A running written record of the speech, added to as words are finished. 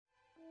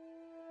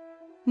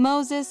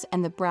Moses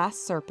and the brass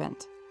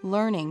serpent,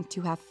 learning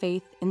to have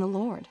faith in the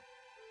Lord.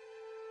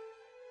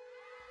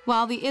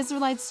 While the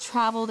Israelites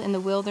traveled in the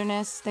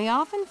wilderness, they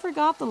often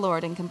forgot the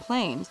Lord and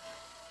complained.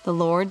 The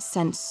Lord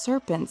sent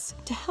serpents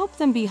to help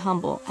them be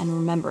humble and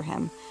remember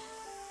him.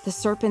 The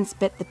serpents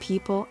bit the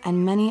people,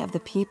 and many of the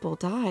people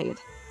died.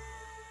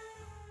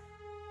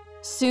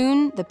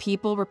 Soon the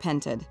people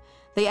repented.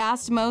 They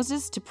asked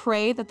Moses to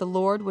pray that the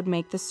Lord would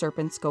make the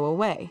serpents go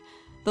away.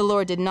 The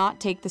Lord did not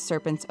take the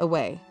serpents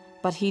away,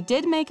 but he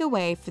did make a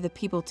way for the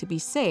people to be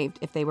saved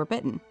if they were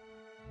bitten.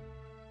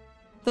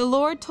 The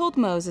Lord told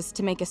Moses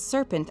to make a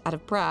serpent out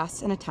of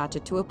brass and attach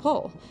it to a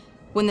pole.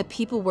 When the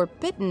people were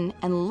bitten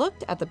and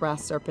looked at the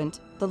brass serpent,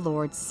 the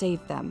Lord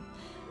saved them.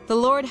 The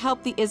Lord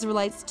helped the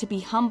Israelites to be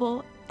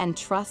humble and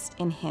trust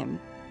in him.